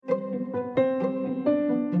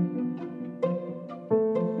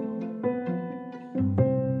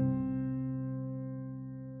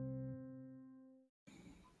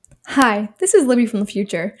Hi, this is Libby from the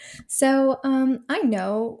future. I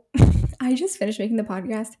know I just finished making the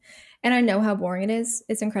podcast and I know how boring it is.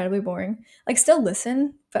 It's incredibly boring. Like still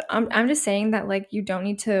listen, but I'm just saying that like you don't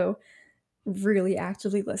need to really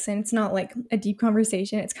actively listen. It's not like a deep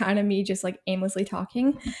conversation. It's kind of me just like aimlessly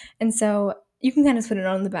talking. And so you can kind of put it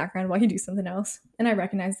on in the background while you do something else. And I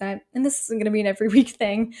recognize that. And this isn't going to be an every week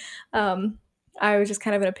thing. Um I was just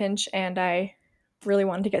kind of in a pinch and I really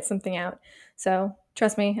wanted to get something out. So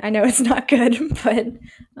trust me, I know it's not good, but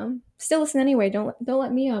still listen anyway. Don't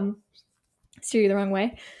let me steer you the wrong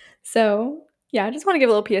way. So yeah, I just want to give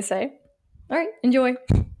a little PSA. All right, enjoy.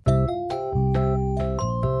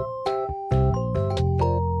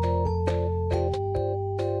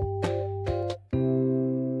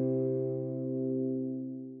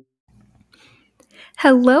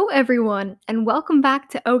 Hello, everyone, and welcome back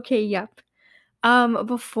to OK Yup.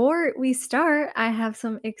 Before we start, I have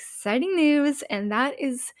some exciting news, and that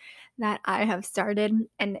is that I have started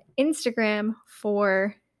an Instagram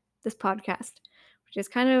for this podcast, which is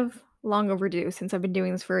kind of long overdue since I've been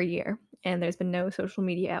doing this for a year and there's been no social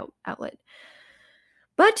media outlet.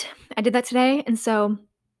 But I did that today, and so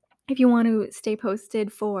if you want to stay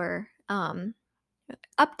posted for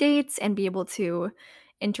updates and be able to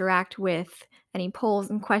interact with any polls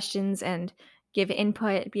and questions and give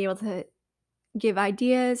input, be able to give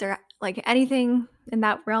ideas or like anything in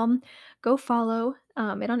that realm, go follow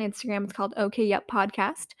it on Instagram. It's called OK Yep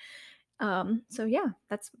Podcast. So yeah,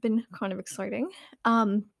 that's been kind of exciting.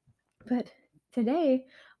 But today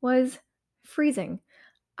was freezing.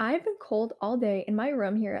 I've been cold all day, and my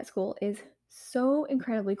room here at school is so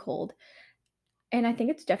incredibly cold. And I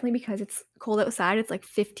think it's definitely because it's cold outside. It's like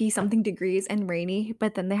 50 something degrees and rainy,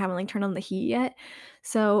 but then they haven't like turned on the heat yet.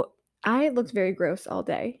 So I looked very gross all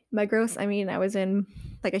day. By gross, I mean I was in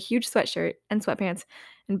like a huge sweatshirt and sweatpants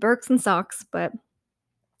and Birks and socks, but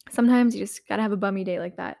sometimes you just gotta have a bummy day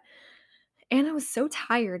like that. And I was so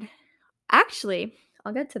tired. Actually,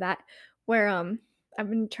 I'll get to that, where I've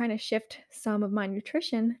been trying to shift some of my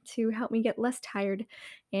nutrition to help me get less tired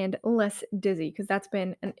and less dizzy because that's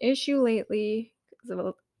been an issue lately because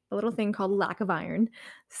of a little thing called lack of iron.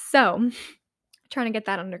 So, trying to get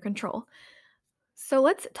that under control. So,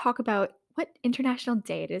 let's talk about what international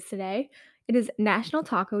day it is today. It is National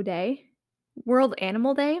Taco Day, World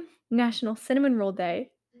Animal Day, National Cinnamon Roll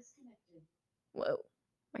Day. Whoa,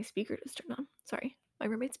 my speaker just turned on. Sorry, my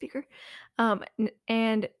roommate's speaker.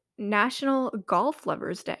 And National Golf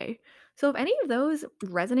Lovers Day. So if any of those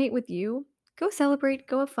resonate with you, go celebrate,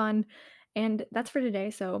 go have fun. And that's for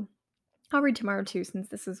today. So I'll read tomorrow too, since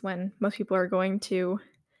this is when most people are going to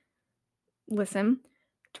listen.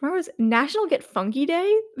 Tomorrow's National Get Funky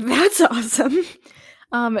Day. That's awesome.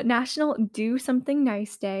 National Do Something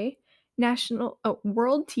Nice Day.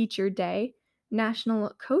 World Teacher Day.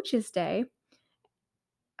 National Coaches Day.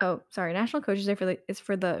 Oh, sorry, National Coaches Day is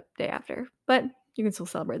for the day after, but you can still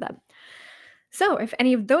celebrate that. So, if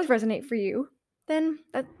any of those resonate for you, then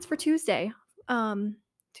that's for Tuesday, um,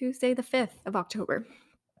 Tuesday the 5th of October.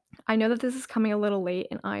 I know that this is coming a little late,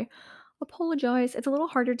 and I apologize. It's a little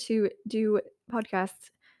harder to do podcasts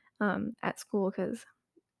at school because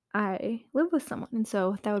I live with someone, and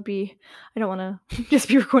so that would be I don't want to just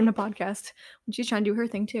be recording a podcast when she's trying to do her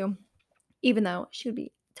thing too, even though she would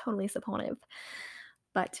be totally supportive.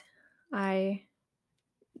 But I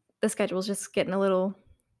the schedule's just getting a little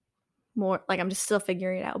more like I'm just still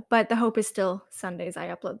figuring it out. But the hope is still Sundays I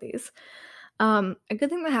upload these. A good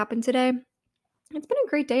thing that happened today, it's been a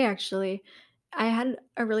great day actually. I had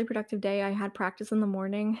a really productive day. I had practice in the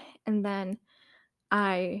morning and then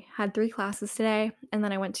I had 3 classes today and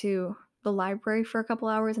then I went to the library for a couple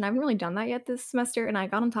hours and I haven't really done that yet this semester and I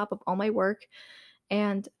got on top of all my work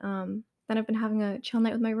and then I've been having a chill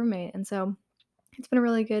night with my roommate and so it's been a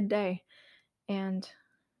really good day and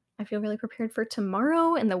I feel really prepared for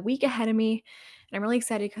tomorrow and the week ahead of me. And I'm really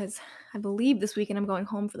excited because I believe this weekend I'm going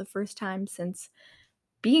home for the first time since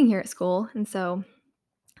being here at school. And so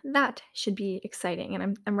that should be exciting.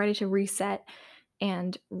 And I'm ready to reset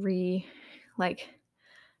and like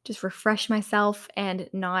just refresh myself and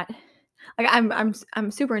not like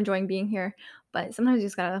I'm super enjoying being here, but sometimes you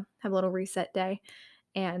just gotta have a little reset day.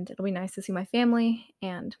 And it'll be nice to see my family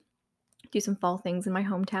and do some fall things in my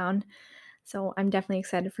hometown. So I'm definitely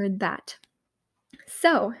excited for that.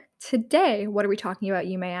 So, today, what are we talking about,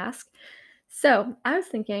 you may ask? So, I was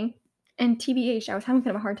thinking, and TBH, I was having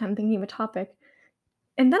kind of a hard time thinking of a topic.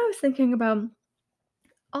 And then I was thinking about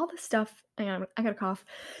all the stuff. Hang on, I got a cough.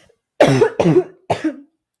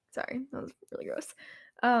 Sorry, that was really gross.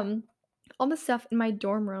 Um, all the stuff in my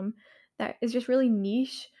dorm room that is just really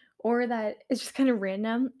niche or that is just kind of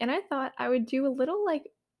random. And I thought I would do a little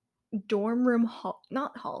like dorm room hall,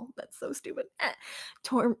 not hall, that's so stupid.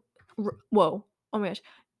 Dorm whoa, oh my gosh.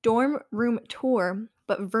 Dorm room tour,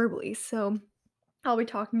 but verbally. So, I'll be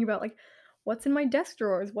talking about, like, what's in my desk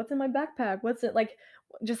drawers, what's in my backpack, what's it like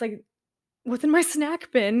just, like, what's in my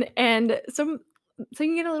snack bin, and so you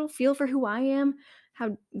can get a little feel for who I am,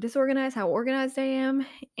 how disorganized, how organized I am,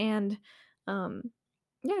 and, um,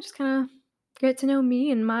 yeah, just kinda get to know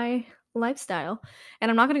me and my lifestyle.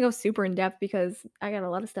 And I'm not gonna go super in depth because I got a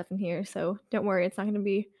lot of stuff in here, so don't worry, it's not gonna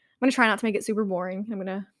be I'm gonna try not to make it super boring. I'm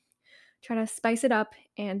gonna try to spice it up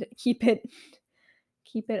and keep it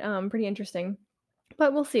pretty interesting.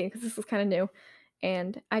 But we'll see because this is kinda new.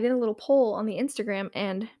 And I did a little poll on the Instagram,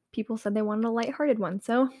 and people said they wanted a lighthearted one,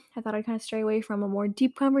 so I thought I'd kinda stray away from a more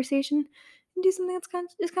deep conversation and do something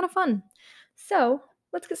that's kinda fun. So,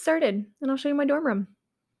 let's get started, and I'll show you my dorm room.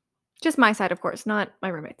 Just my side, of course, not my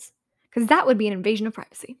roommate's, because that would be an invasion of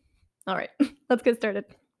privacy. Alright, let's get started.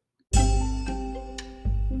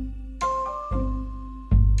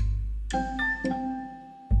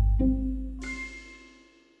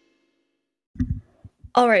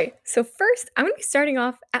 Alright, so first, I'm gonna be starting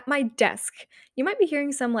off at my desk. You might be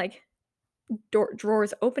hearing some, like,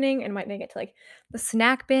 drawers opening and might make it to, like, the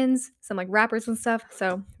snack bins, some, like, wrappers and stuff,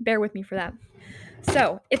 so bear with me for that.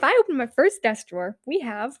 So, if I open my first desk drawer, we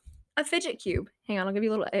have a fidget cube. Hang on, I'll give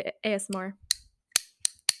you a little ASMR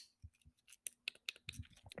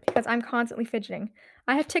because I'm constantly fidgeting.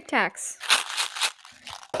 I have Tic Tacs.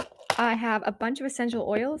 I have a bunch of essential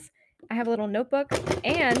oils. I have a little notebook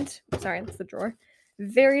and sorry, that's the drawer.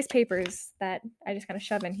 Various papers that I just kind of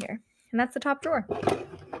shove in here. And that's the top drawer.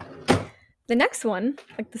 The next one,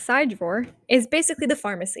 like the side drawer, is basically the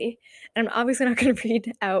pharmacy. And I'm obviously not going to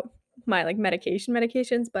read out my like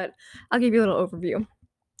medications, but I'll give you a little overview.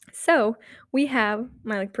 So we have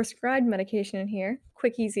my like prescribed medication in here,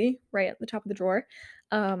 quick easy, right at the top of the drawer.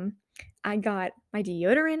 Um, I got my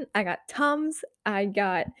deodorant, I got Tums, I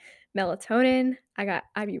got melatonin, I got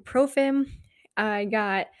ibuprofen, I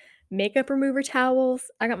got makeup remover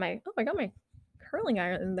towels, I got my curling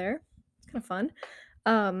iron in there. It's kind of fun.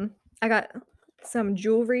 I got some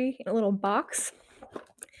jewelry in a little box,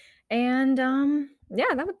 and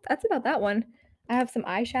yeah, that's about that one. I have some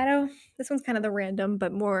eyeshadow. This one's kind of the random,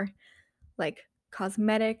 but more like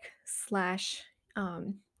cosmetic slash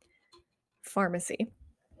pharmacy.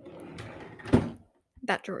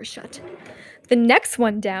 That drawer is shut. The next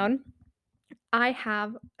one down, I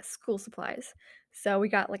have school supplies. So we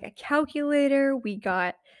got like a calculator, we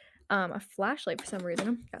got a flashlight for some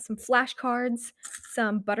reason, got some flashcards,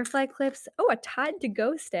 some butterfly clips, oh, a Tide to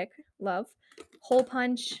Go stick, love, hole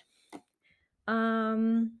punch,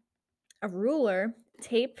 a ruler,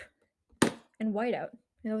 tape, and whiteout.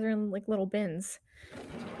 Those are in like little bins.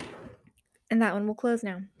 And that one will close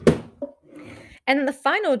now. And then the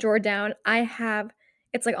final drawer down, I have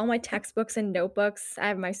it's like all my textbooks and notebooks. I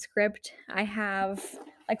have my script. I have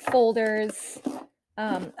like folders.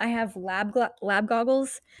 I have lab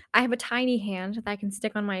goggles. I have a tiny hand that I can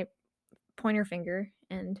stick on my pointer finger,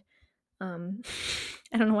 and um,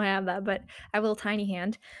 I don't know why I have that, but I have a little tiny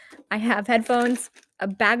hand. I have headphones, a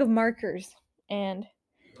bag of markers, and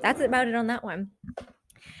that's about it on that one.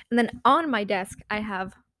 And then on my desk, I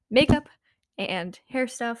have makeup and hair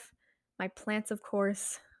stuff, my plants, of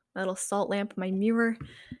course, my little salt lamp, my mirror,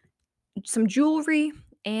 some jewelry,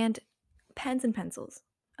 and pens and pencils,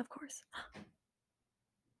 of course.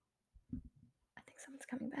 I think someone's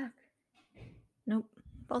coming back. Nope,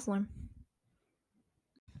 false alarm.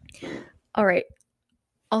 All right.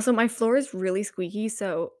 Also, my floor is really squeaky,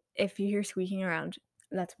 so if you hear squeaking around,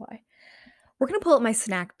 that's why. We're gonna pull up my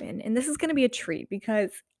snack bin, and this is gonna be a treat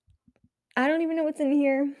because I don't even know what's in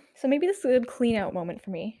here. So maybe this is a good clean out moment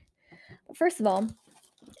for me. But first of all,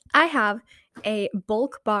 I have a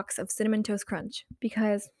bulk box of Cinnamon Toast Crunch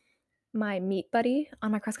because my meat buddy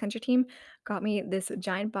on my cross country team got me this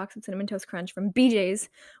giant box of Cinnamon Toast Crunch from BJ's,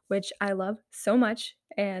 which I love so much.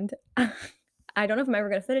 And I don't know if I'm ever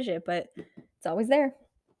going to finish it, but it's always there.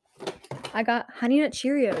 I got Honey Nut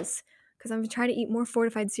Cheerios because I'm trying to eat more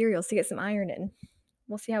fortified cereals to get some iron in.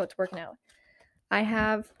 We'll see how it's working out. I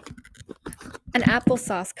have an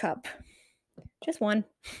applesauce cup, just one.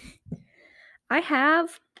 I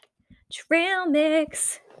have trail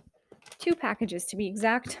mix, 2 packages to be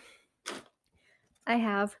exact. I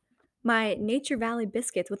have my Nature Valley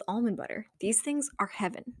biscuits with almond butter. These things are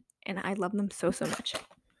heaven, and I love them so, so much.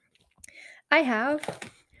 I have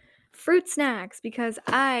fruit snacks because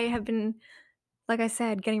I have been, like I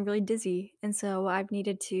said, getting really dizzy, and so I've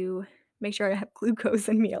needed to make sure I have glucose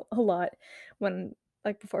in me a lot when,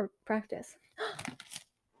 like, before practice.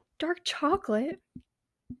 Dark chocolate.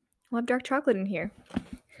 We'll have dark chocolate in here.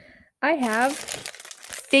 I have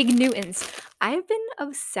Fig Newtons. I've been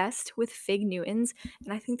obsessed with Fig Newtons,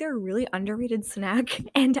 and I think they're a really underrated snack,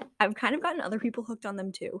 and I've kind of gotten other people hooked on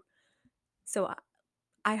them too. So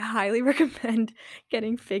I highly recommend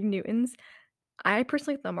getting Fig Newtons. I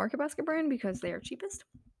personally like the Market Basket brand because they are cheapest,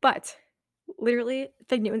 but literally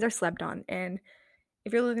Fig Newtons are slept on, and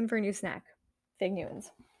if you're looking for a new snack, Fig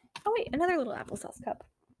Newtons. Oh wait, another little applesauce cup.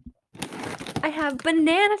 I have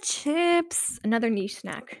banana chips, another niche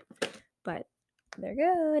snack, but they're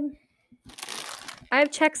good. I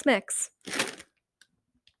have Chex Mix.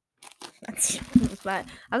 That's that.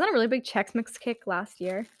 I was on a really big Chex Mix kick last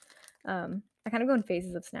year. I kind of go in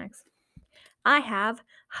phases of snacks. I have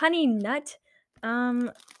Honey Nut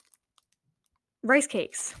rice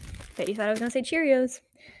cakes. Bet you thought I was gonna say Cheerios.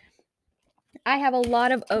 I have a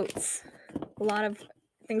lot of oats. A lot of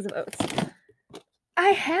things of oats. I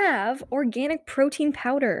have organic protein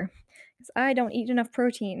powder because I don't eat enough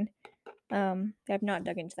protein. I've not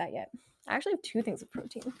dug into that yet. I actually have 2 things of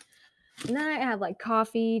protein. And then I have like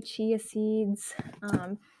coffee, chia seeds,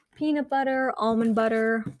 peanut butter, almond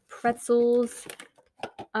butter, pretzels,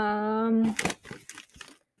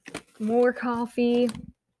 more coffee,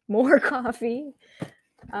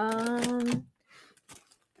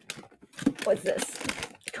 what's this?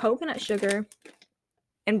 Coconut sugar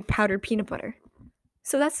and powdered peanut butter.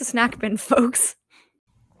 So that's the snack bin, folks.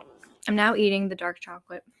 I'm now eating the dark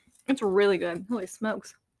chocolate. It's really good. Holy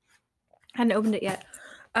smokes. I hadn't opened it yet.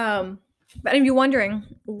 But if you're wondering,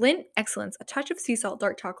 Lindt Excellence, a touch of sea salt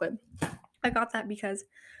dark chocolate. I got that because,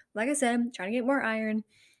 like I said, I'm trying to get more iron,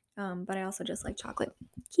 but I also just like chocolate.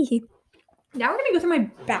 Now we're going to go through my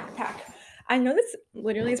backpack. I know this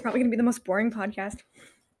literally is probably going to be the most boring podcast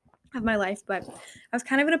of my life, but I was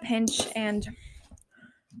kind of in a pinch, and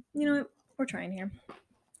you know what? We're trying here.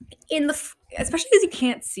 Especially because you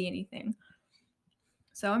can't see anything.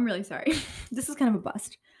 So I'm really sorry. This is kind of a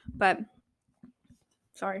bust, but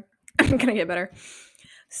sorry. I'm going to get better.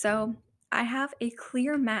 So I have a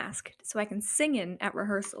clear mask so I can sing in at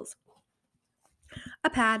rehearsals. A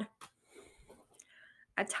pad.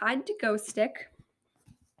 A Tide to Go stick.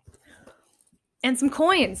 And some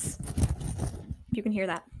coins. If you can hear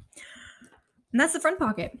that. And that's the front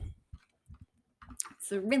pocket.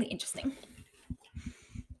 So really interesting.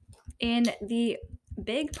 In the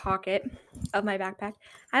big pocket of my backpack,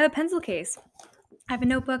 I have a pencil case. I have a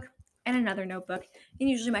notebook and another notebook. And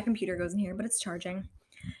usually my computer goes in here, but it's charging.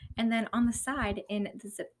 And then on the side,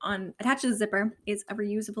 attached to the zipper, is a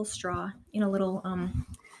reusable straw in a little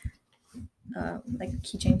like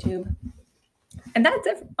keychain tube. And that's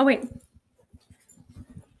it. Oh wait.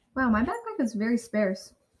 Wow, my backpack is very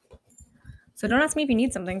sparse. So don't ask me if you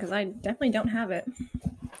need something because I definitely don't have it.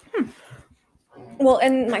 Well,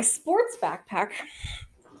 in my sports backpack,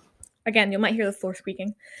 again, you might hear the floor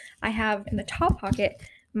squeaking. I have in the top pocket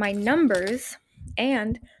my numbers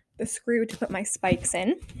and the screw to put my spikes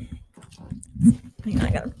in. Hang on,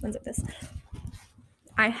 I gotta unzip this.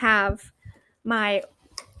 I have my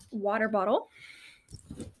water bottle.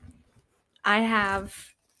 I have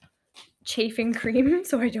chafing cream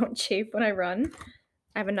so I don't chafe when I run.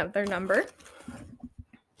 I have another number.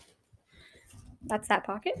 That's that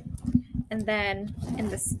pocket. And then in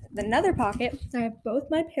another pocket, I have both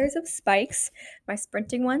my pairs of spikes, my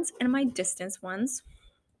sprinting ones and my distance ones.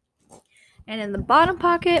 And in the bottom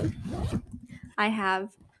pocket, I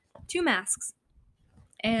have 2 masks.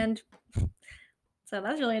 And so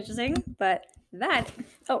that's really interesting. But and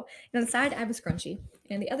on the side, I have a scrunchie.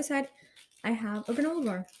 And the other side, I have a granola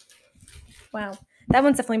bar. Wow. That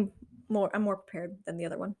one's definitely I'm more prepared than the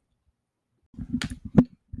other one.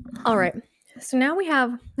 All right. So now we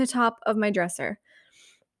have the top of my dresser.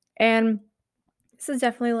 And this is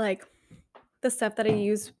definitely like the stuff that I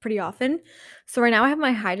use pretty often. So right now I have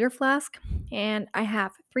my hydro flask and I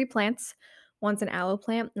have 3 plants. One's an aloe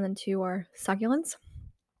plant and then 2 are succulents.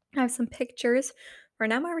 I have some pictures. Right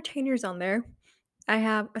now my retainer's on there. I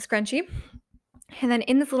have a scrunchie. And then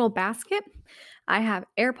in this little basket, I have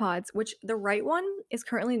AirPods, which the right one is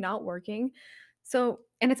currently not working. So,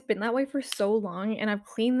 and it's been that way for so long, and I've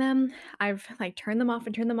cleaned them. I've like turned them off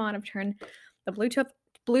and turned them on. I've turned the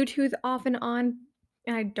Bluetooth off and on,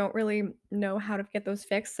 and I don't really know how to get those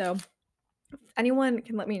fixed. So, if anyone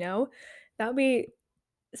can let me know, that would be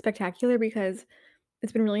spectacular because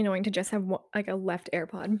it's been really annoying to just have like a left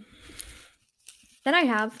AirPod. Then I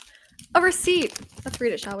have a receipt. Let's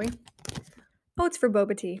read it, shall we? Oh, it's for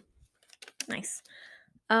boba tea. Nice.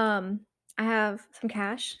 I have some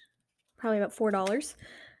cash, probably about $4.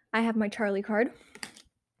 I have my Charlie card.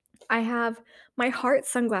 I have my Heart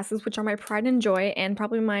sunglasses, which are my pride and joy and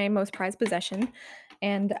probably my most prized possession.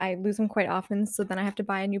 and I lose them quite often, so then I have to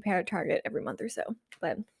buy a new pair at Target every month or so.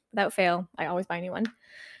 But without fail, I always buy a new one.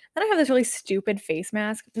 Then I have this really stupid face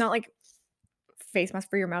mask, not like face mask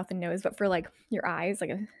for your mouth and nose, but for like your eyes, like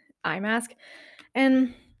a eye mask.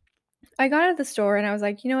 And I got it at the store and I was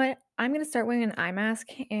like, you know what? I'm gonna start wearing an eye mask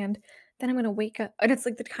and then I'm gonna wake up. And it's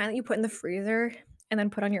like the kind that you put in the freezer and then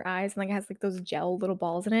put on your eyes, and like it has like those gel little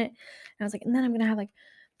balls in it. And I was like, and then I'm gonna have like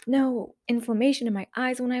no inflammation in my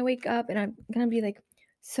eyes when I wake up, and I'm gonna be like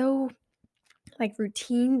so like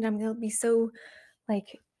routine, and I'm gonna be so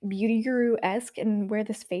like beauty guru-esque and wear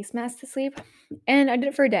this face mask to sleep. And I did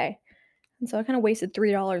it for a day. And so I kind of wasted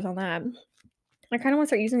 $3 on that. I kind of want to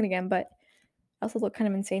start using it again, but I also look kind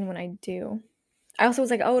of insane when I do. I also was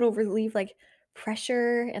like, oh, it'll relieve like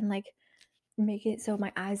pressure and like make it so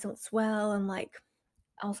my eyes don't swell, and like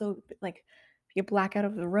also like be a blackout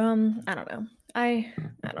of the room. I don't know. I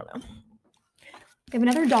don't know. We have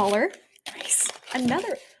another dollar. Nice.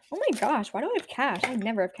 Another. Oh my gosh, why do I have cash? I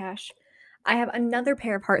never have cash. I have another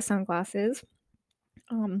pair of Heart sunglasses.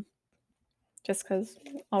 Just because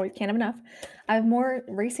always can't have enough. I have more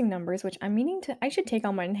racing numbers, which I'm meaning to. I should take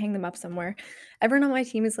on mine and hang them up somewhere. Everyone on my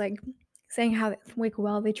team is like saying how like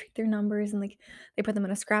well they treat their numbers and like they put them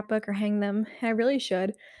in a scrapbook or hang them. And I really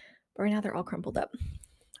should, but right now they're all crumpled up.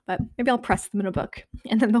 But maybe I'll press them in a book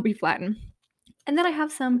and then they'll be flattened. And then I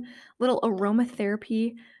have some little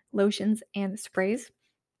aromatherapy lotions and sprays.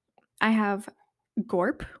 I have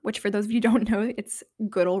Gorp, which for those of you who don't know, it's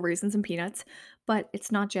good old raisins and peanuts, but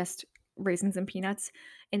it's not just raisins and peanuts.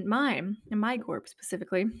 In my Gorp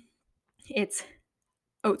specifically, it's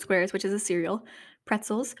oat squares, which is a cereal,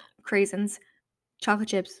 pretzels, craisins, chocolate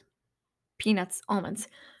chips, peanuts, almonds.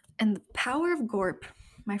 And the power of Gorp,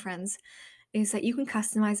 my friends, is that you can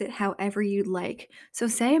customize it however you'd like. So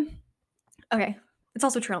say, okay, it's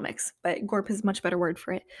also trail mix, but Gorp is a much better word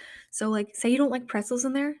for it. So like, say you don't like pretzels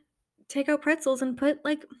in there, take out pretzels and put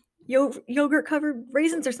like yogurt covered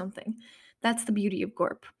raisins or something. That's the beauty of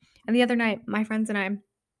Gorp. And the other night, my friends and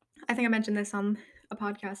I think I mentioned this on a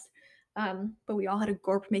podcast, but we all had a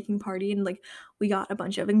Gorp making party, and like we got a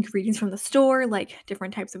bunch of ingredients from the store, like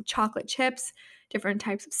different types of chocolate chips, different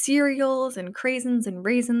types of cereals and craisins and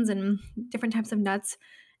raisins and different types of nuts.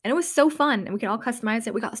 And it was so fun, and we could all customize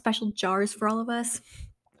it. We got special jars for all of us.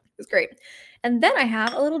 It was great. And then I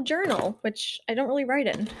have a little journal, which I don't really write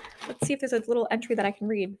in. Let's see if there's a little entry that I can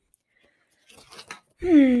read.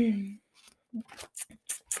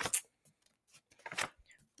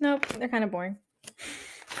 Nope, they're kind of boring.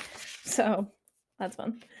 So that's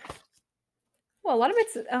fun. Well, a lot of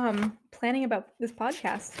it's planning about this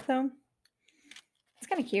podcast, so it's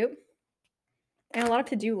kind of cute. And a lot of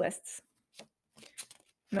to-do lists.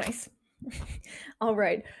 Nice. All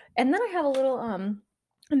right. And then I have a little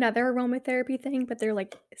another aromatherapy thing, but they're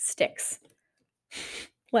like sticks.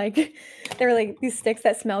 Like they're like these sticks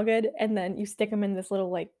that smell good, and then you stick them in this little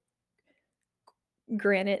like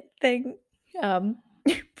granite thing.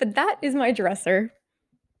 But that is my dresser.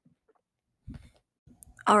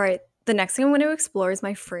 All right, the next thing I'm going to explore is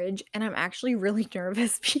my fridge, and I'm actually really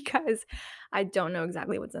nervous because I don't know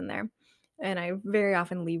exactly what's in there. And I very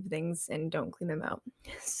often leave things and don't clean them out.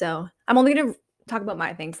 So I'm only going to talk about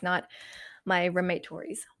my things, not my roommate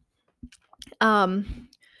Tori's. And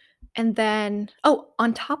then,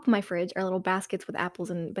 on top of my fridge are little baskets with apples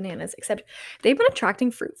and bananas, except they've been attracting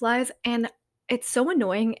fruit flies, and it's so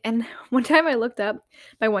annoying. And one time I looked up,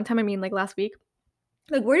 by one time I mean like last week,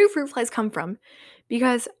 like where do fruit flies come from?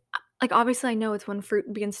 Because like obviously I know it's when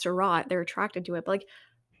fruit begins to rot, they're attracted to it, but like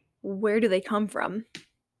where do they come from?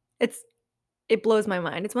 It blows my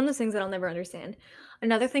mind. It's one of those things that I'll never understand.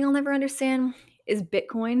 Another thing I'll never understand is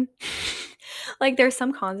Bitcoin. Like there's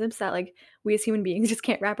some concepts that like we as human beings just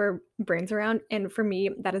can't wrap our brains around, and for me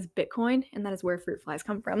that is Bitcoin, and that is where fruit flies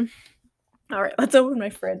come from. All right, let's open my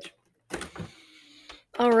fridge.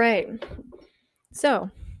 All right.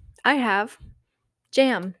 So, I have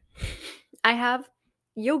jam. I have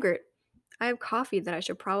yogurt. I have coffee that I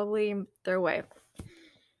should probably throw away.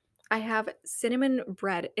 I have cinnamon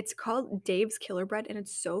bread. It's called Dave's Killer Bread, and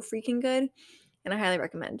it's so freaking good, and I highly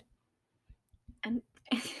recommend. And,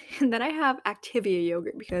 and then I have Activia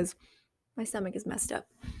yogurt because my stomach is messed up.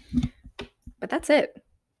 But that's it.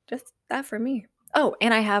 Just that for me. Oh,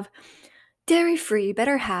 and I have dairy-free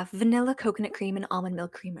Better Half vanilla coconut cream and almond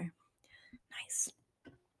milk creamer. Nice.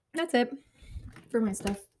 That's it for my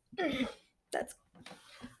stuff.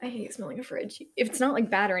 I hate smelling a fridge. If it's not like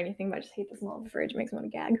bad or anything, but I just hate the smell of the fridge. It makes me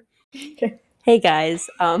want to gag. Okay. Hey guys,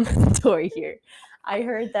 Tori here. I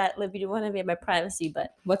heard that Libby didn't want to be my privacy,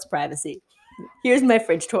 but what's privacy? Here's my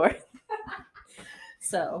fridge tour.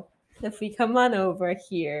 So if we come on over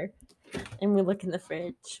here, and we look in the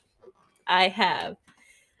fridge. I have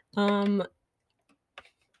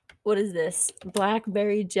what is this?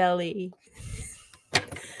 Blackberry jelly.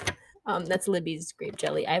 That's Libby's grape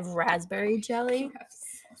jelly. I have raspberry jelly.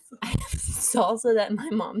 I have salsa that my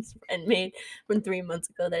mom's friend made from 3 months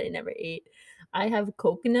ago that I never ate. I have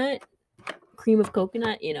coconut, cream of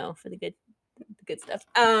coconut, for the good stuff.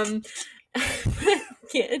 Can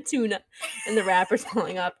of tuna, and the wrapper's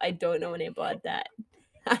falling off. I don't know when I bought that.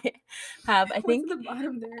 I have, I think, What's at the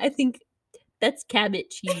bottom there? I think that's Cabot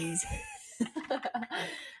cheese.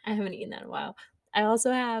 I haven't eaten that in a while. I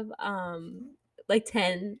also have like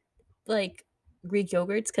 10 like Greek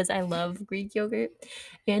yogurts because I love Greek yogurt,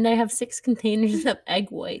 and I have 6 containers of egg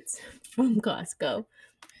whites from Costco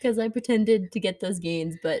because I pretended to get those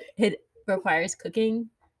gains, but it requires cooking.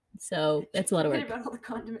 So that's a lot of work. About all the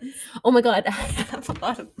condiments. Oh my god, I have a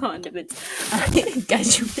lot of condiments.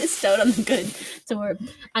 Guys, you missed out on the good tour.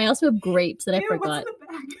 I also have grapes that I forgot. What's in the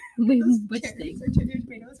bag? Wait, Those which cherries thing? or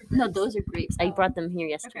tomatoes or No, grapes? those are grapes. I Oh. brought them here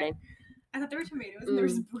yesterday. Okay. I thought they were tomatoes and there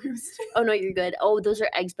was bruised. Oh no, you're good. Oh, those are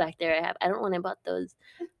eggs back there. I don't know when I bought those.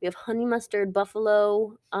 We have honey mustard,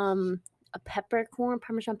 buffalo, a peppercorn,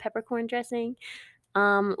 Parmesan peppercorn dressing.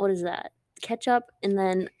 What is that? Ketchup, and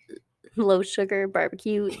then low sugar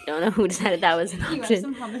barbecue. Don't know who decided that was an You have option.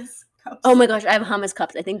 some hummus cups. Oh my gosh, I have hummus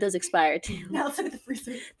cups. I think those expired too. Now let's look at the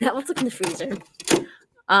freezer. Now let's look in the freezer.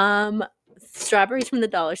 Strawberries from the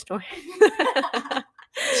dollar store.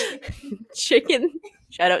 Chicken.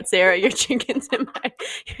 Shout out Sarah, your chicken's in my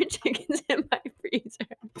freezer.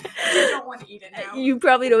 You don't want to eat it now. You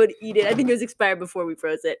probably don't eat it. I think it was expired before we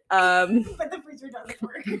froze it. But the freezer doesn't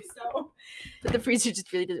work, so. But the freezer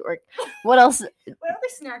just really doesn't work. What else? What other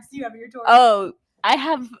snacks do you have in your tour? Oh, I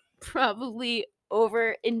have probably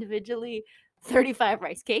over individually 35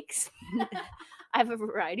 rice cakes. I have a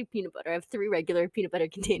variety of peanut butter. I have 3 regular peanut butter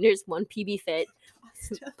containers, 1 PB Fit,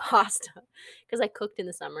 pasta, because I cooked in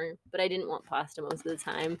the summer, but I didn't want pasta most of the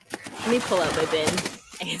time. Let me pull out my bin.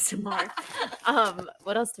 ASMR.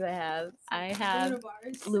 What else do I have? I have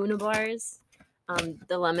Luna bars.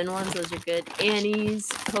 The lemon ones, those are good. Annie's,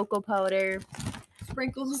 cocoa powder.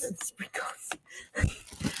 Sprinkles.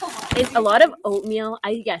 It's a lot of oatmeal.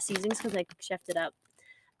 Seasonings because I chefed it up.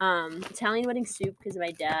 Italian wedding soup because my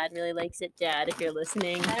dad really likes it. Dad, if you're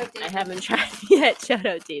listening, I haven't tried it yet. Shout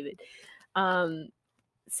out David.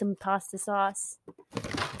 Some pasta sauce.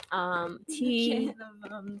 Tea.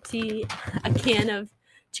 A can of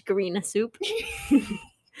chikorina soup.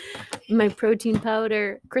 My protein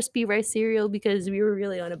powder, crispy rice cereal because we were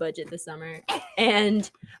really on a budget this summer, and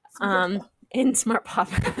Smart Pop.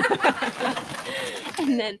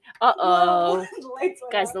 And then,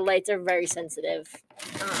 guys, the lights are very sensitive.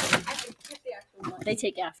 They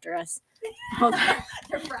take after us.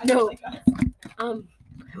 No.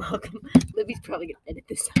 Welcome. Libby's probably gonna edit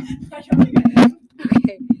this out.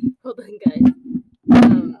 Okay, hold on, guys.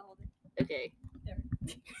 Okay.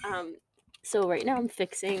 So right now I'm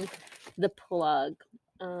fixing the plug.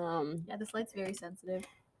 Yeah, this light's very sensitive.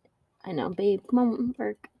 I know, babe. Come on,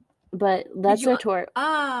 work. But that's our tour.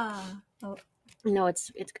 No, it's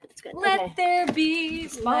good. It's good. Let there be the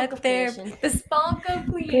spark of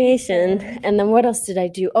creation. And then what else did I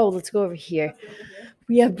do? Oh, let's go over here.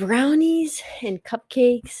 We have brownies and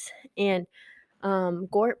cupcakes and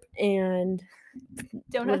gorp and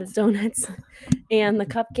donuts and the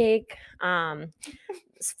cupcake.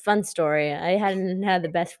 Fun story. I hadn't had the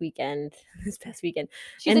best weekend this past weekend.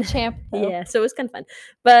 She's a champ, though. Yeah, so it was kind of fun,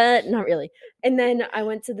 but not really. And then I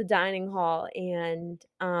went to the dining hall, and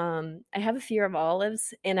I have a fear of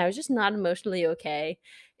olives, and I was just not emotionally okay.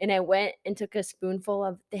 And I went and took a spoonful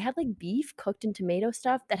of. They had like beef cooked in tomato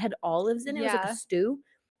stuff that had olives in it. It was like a stew.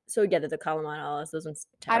 So yeah, they're the Kalamata olives. Those ones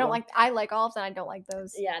terrible. I like olives and I don't like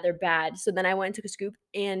those. Yeah, they're bad. So then I went and took a scoop,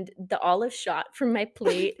 and the olive shot from my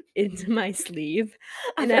plate into my sleeve,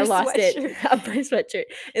 and I lost it up my sweatshirt.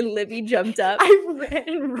 And Libby jumped up. I ran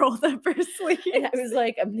and rolled up her sleeve. And I was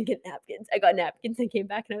like, I'm gonna get napkins. I got napkins and came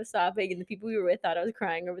back and I was sobbing, and the people we were with thought I was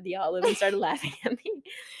crying over the olive and started laughing at me.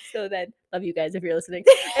 So then, love you guys if you're listening.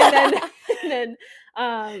 And then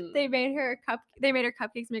they made her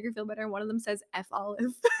cupcakes make her feel better, and one of them says F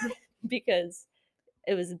olive. Because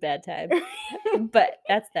it was a bad time. But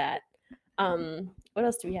that's that. What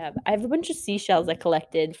else do we have? I have a bunch of seashells I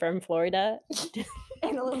collected from Florida.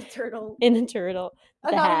 And a little turtle. And a turtle.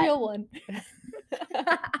 Not a real one.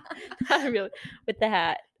 Not a real with the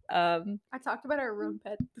hat. I talked about our room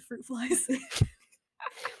pet, the fruit flies.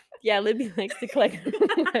 Yeah, Libby likes to collect them.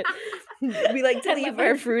 We like to leave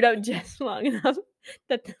our fruit out just long enough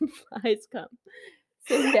that the flies come.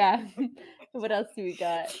 So yeah. What else do we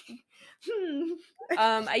got?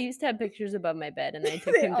 I used to have pictures above my bed, and I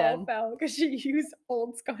took They them all down. fell because she used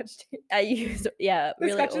old Scotch tape. I used The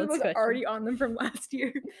really Scotch tape old was Scotch. already on them from last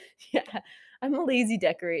year. Yeah, I'm a lazy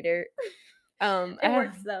decorator. I It have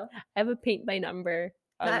works though. I have a paint by number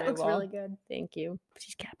on That my looks wall. really good. Thank you.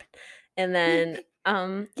 She's capping. And then,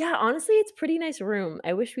 yeah, honestly, it's a pretty nice room.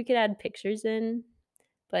 I wish we could add pictures in,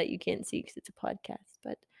 but you can't see because it's a podcast.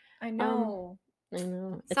 But I know. I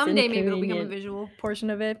know. It's Someday maybe it'll become a inconvenient. visual portion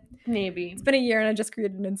of it. Maybe. It's been a year and I just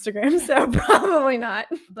created an Instagram, so probably not.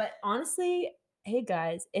 But honestly, hey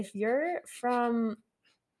guys, if you're from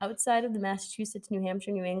outside of the Massachusetts, New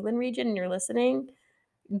Hampshire, New England region and you're listening,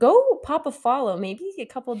 go pop a follow, maybe a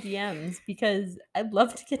couple DMs, because I'd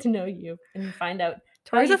love to get to know you and find out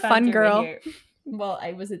how Tori's you a found fun your way girl. here. Well,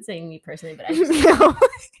 I wasn't saying me personally, but I just No,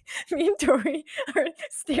 me and Tori are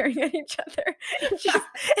staring at each other,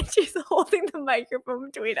 and she's holding the microphone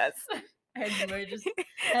between us. and we're just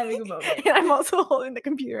having a moment. And I'm also holding the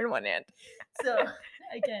computer in one hand. So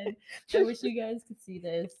again, I wish you guys could see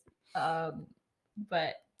this,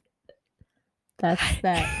 but that's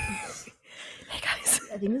that. Hey guys.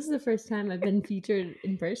 I think this is the first time I've been featured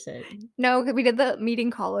in person. No, we did the meeting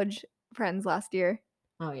college friends last year.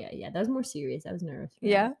 Oh yeah, that was more serious. I was nervous. For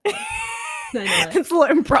Yeah. that. I know it. It's a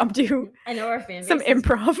little impromptu. I know our fan base Some has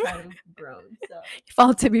improv. kind of grown, so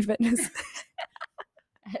Follow Tibby Fitness.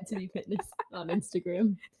 I had to be fitness on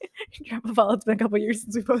Instagram. Drop a follow. It's been a couple years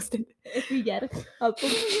since we posted. If we get a couple,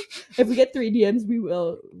 if we get 3 DMs, we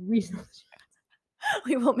will resell.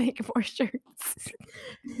 We will make more shirts.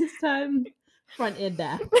 This time, front and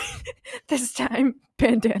back. This time,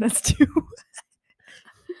 bandanas too.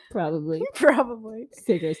 Probably. Probably.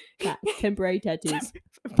 Stickers, temporary tattoos.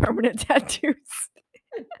 Permanent tattoos.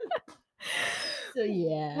 So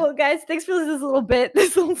yeah. Well, guys, thanks for this little bit.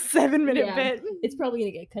 This little 7-minute Yeah. bit. It's probably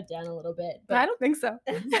gonna get cut down a little bit, but I don't think so.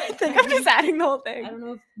 I think I'm just adding the whole thing. I don't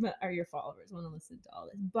know if your followers want to listen to all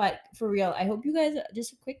this, but for real, I hope you guys.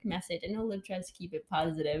 Just a quick message. I know Liv tries to keep it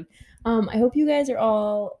positive. I hope you guys are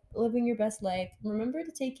all living your best life. Remember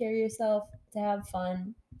to take care of yourself, to have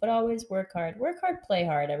fun, but always work hard. Work hard, play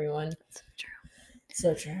hard, everyone. So true.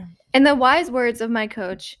 So true. And the wise words of my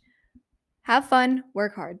coach: have fun,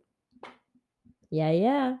 work hard.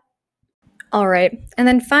 Yeah. All right. And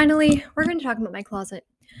then finally, we're going to talk about my closet.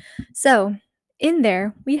 So, in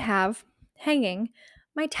there, we have hanging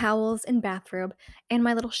my towels and bathrobe and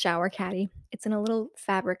my little shower caddy. It's in a little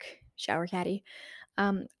fabric shower caddy.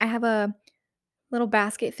 I have a little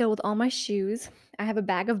basket filled with all my shoes. I have a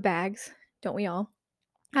bag of bags. Don't we all?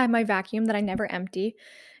 I have my vacuum that I never empty.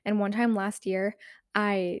 And one time last year,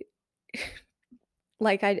 I,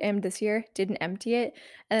 like I am this year, didn't empty it.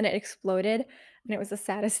 And then it exploded. And it was the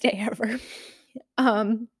saddest day ever.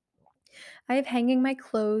 I have hanging my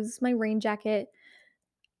clothes, my rain jacket.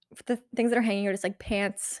 The things that are hanging are just like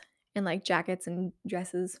pants and like jackets and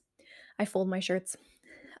dresses. I fold my shirts.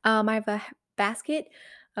 I have a basket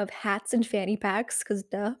of hats and fanny packs because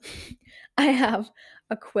duh. I have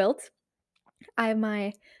a quilt. I have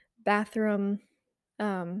my bathroom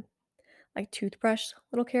like toothbrush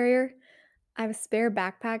little carrier. I have a spare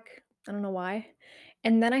backpack. I don't know why.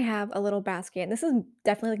 And then I have a little basket. And this is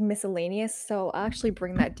definitely like miscellaneous, so I'll actually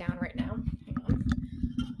bring that down right now. Hang on.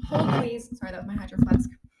 Hold please. Sorry, that was my hydro flask.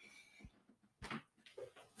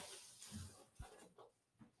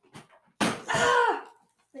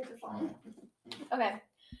 Okay.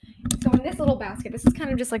 So in this little basket, this is kind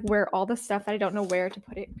of just like where all the stuff that I don't know where to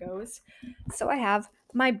put it goes. So I have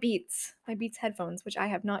my Beats headphones, which I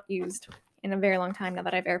have not used in a very long time now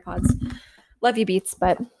that I have AirPods. Love you, Beats,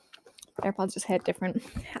 but AirPods just hit different.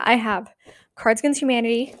 I have Cards Against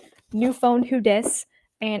Humanity, New Phone Who Dis,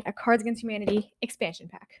 and a Cards Against Humanity expansion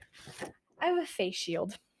pack. I have a face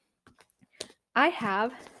shield. I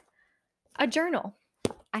have a journal.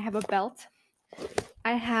 I have a belt.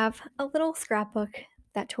 I have a little scrapbook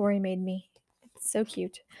that Tori made me. It's so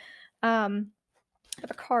cute. I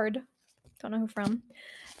have a card. Don't know who from.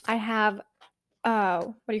 I have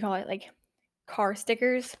what do you call it? Like car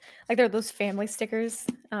stickers. Like they're those family stickers.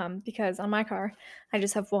 Because on my car, I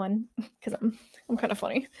just have one because I'm kind of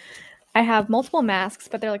funny. I have multiple masks,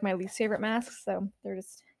 but they're like my least favorite masks, so they're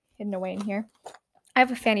just hidden away in here. I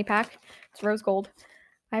have a fanny pack. It's rose gold.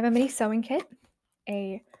 I have a mini sewing kit,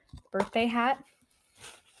 a birthday hat,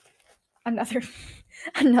 another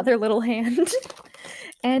little hand,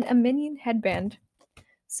 and a minion headband.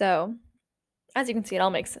 So, as you can see, it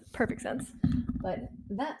all makes perfect sense. But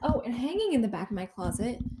that, oh, and hanging in the back of my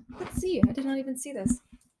closet, let's see, I did not even see this.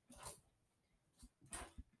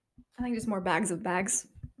 I think just more bags of bags.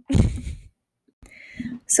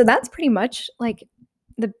 So that's pretty much like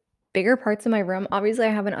the bigger parts of my room. Obviously,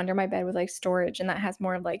 I have an under my bed with, like, storage, and that has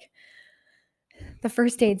more of, like, the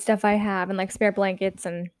first aid stuff I have and, like, spare blankets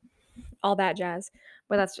and all that jazz,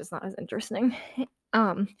 but that's just not as interesting.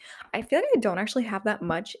 Um, I feel like I don't actually have that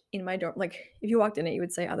much in my dorm. Like, if you walked in it, you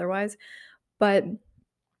would say otherwise, but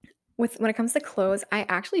when it comes to clothes, I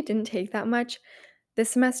actually didn't take that much this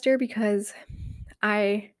semester because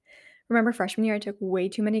I remember freshman year, I took way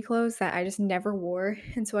too many clothes that I just never wore,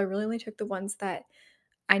 and so I really only took the ones that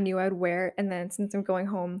I knew I would wear, and then since I'm going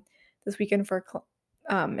home this weekend for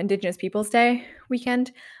Indigenous Peoples Day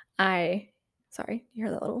weekend, I sorry, you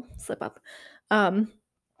hear that little slip up. Um,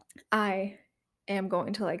 I am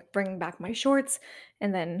going to, like, bring back my shorts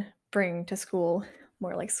and then bring to school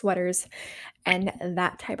more, like, sweaters and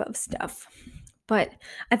that type of stuff. But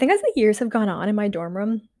I think as the years have gone on in my dorm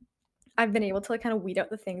room, I've been able to, like, kinda weed out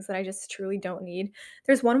the things that I just truly don't need.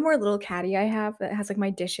 There's one more little caddy I have that has, like, my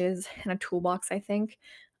dishes and a toolbox, I think,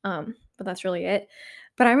 but that's really it.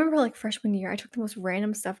 But I remember, like, freshman year, I took the most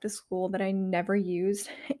random stuff to school that I never used,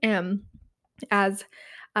 and as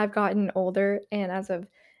I've gotten older and as I've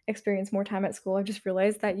experienced more time at school, I've just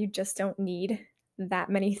realized that you just don't need that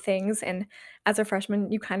many things, and as a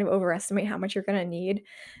freshman, you kind of overestimate how much you're gonna need,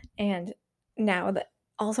 and now that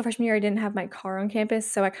also freshman year, I didn't have my car on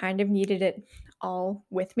campus, so I kind of needed it all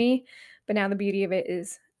with me, but now the beauty of it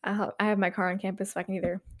is I have my car on campus, so I can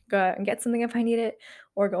either go out and get something if I need it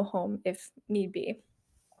or go home if need be.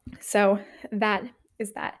 So that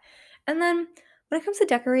is that. And then when it comes to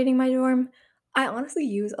decorating my dorm, I honestly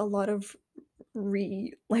use a lot of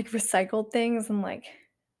recycled things and, like,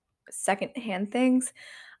 secondhand things.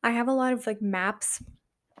 I have a lot of, like, maps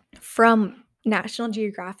from National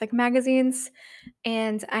Geographic magazines,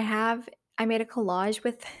 and I made a collage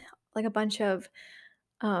with, like, a bunch of,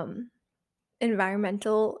 um,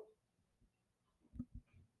 environmental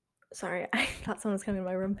sorry, I thought someone was coming in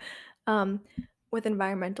my room, um, with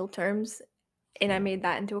environmental terms, and I made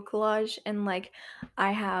that into a collage, and, like,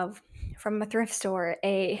 I have from a thrift store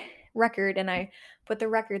a record, and I put the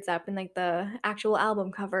records up and, like, the actual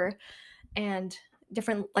album cover and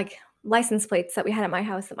different, like, license plates that we had at my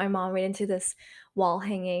house that my mom made into this wall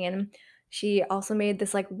hanging, and she also made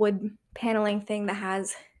this, like, wood paneling thing that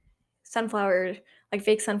has sunflower like,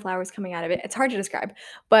 fake sunflowers coming out of it. It's hard to describe,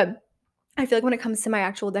 but I feel like when it comes to my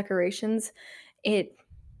actual decorations, it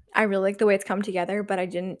I really like the way it's come together, but I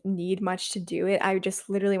didn't need much to do it. I just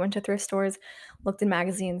literally went to thrift stores, looked in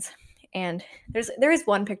magazines, and there is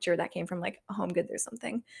one picture that came from, like, a Home Goods or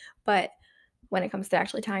something, but when it comes to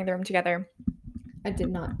actually tying the room together, I did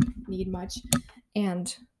not need much,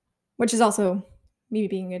 and which is also me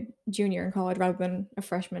being a junior in college rather than a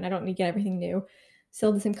freshman. I don't need to get everything new.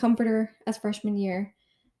 Still the same comforter as freshman year,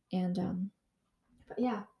 and, but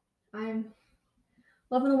yeah, I'm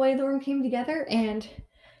loving the way the room came together, and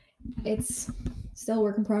it's still a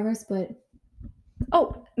work in progress, but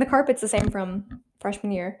oh, the carpet's the same from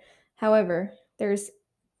freshman year. However, there's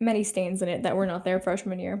many stains in it that were not there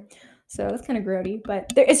freshman year. So that's kind of grody,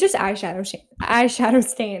 but it's just eyeshadow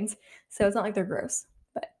stains. So it's not like they're gross.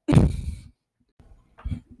 But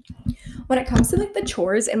when it comes to, like, the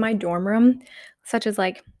chores in my dorm room, such as,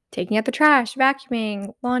 like, taking out the trash,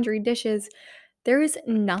 vacuuming, laundry, dishes, there is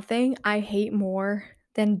nothing I hate more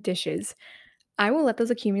than dishes. I will let those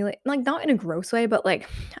accumulate, like, not in a gross way, but, like,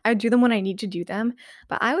 I do them when I need to do them,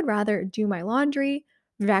 but I would rather do my laundry,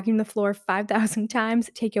 vacuum the floor 5,000 times,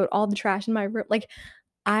 take out all the trash in my room, like,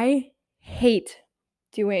 I hate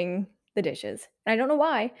doing the dishes, and I don't know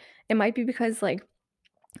why. It might be because, like,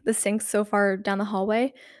 the sink's so far down the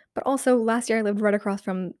hallway, but also last year I lived right across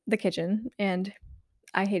from the kitchen, and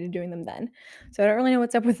I hated doing them then. So I don't really know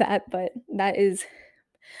what's up with that, but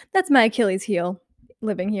that's my Achilles heel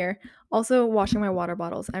living here. Also, washing my water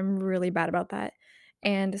bottles. I'm really bad about that.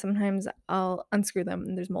 And sometimes I'll unscrew them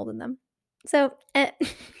and there's mold in them. So, kind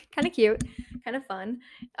of cute, kind of fun.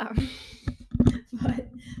 Um, but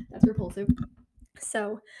that's repulsive.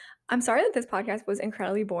 So, I'm sorry that this podcast was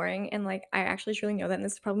incredibly boring. And, like, I actually truly know that. And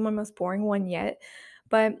this is probably my most boring one yet.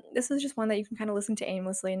 But this is just one that you can kind of listen to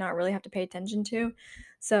aimlessly and not really have to pay attention to.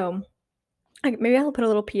 So, maybe I'll put a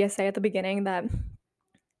little PSA at the beginning that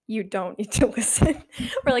you don't need to listen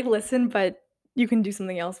or, like, listen, but you can do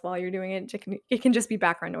something else while you're doing it. It can just be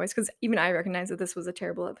background noise because even I recognize that this was a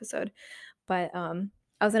terrible episode. But,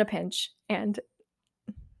 I was in a pinch, and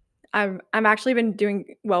I'm actually been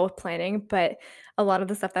doing well with planning, but a lot of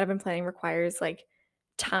the stuff that I've been planning requires, like,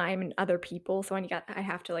 time and other people, so I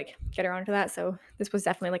have to, like, get around to that, so this was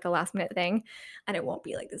definitely, like, a last minute thing, and it won't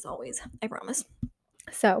be like this always, I promise.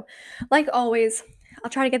 So, like always,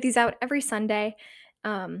 I'll try to get these out every Sunday.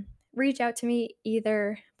 reach out to me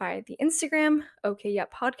either by the Instagram,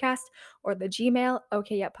 OKYepPodcast, or the Gmail,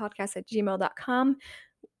 OKYepPodcast@gmail.com.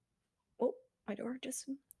 Oh, my door just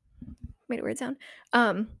made a weird sound.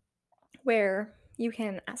 Where you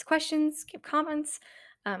can ask questions, give comments,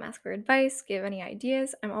 ask for advice, give any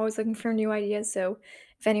ideas. I'm always looking for new ideas. So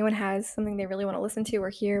if anyone has something they really want to listen to or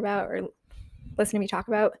hear about or listen to me talk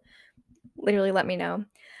about, literally let me know.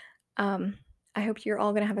 I hope you're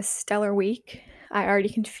all going to have a stellar week. I already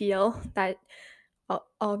can feel that all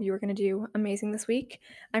of you are going to do amazing this week.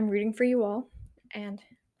 I'm rooting for you all, and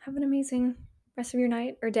have an amazing rest of your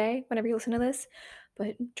night or day whenever you listen to this.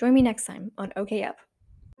 But join me next time on OK Up.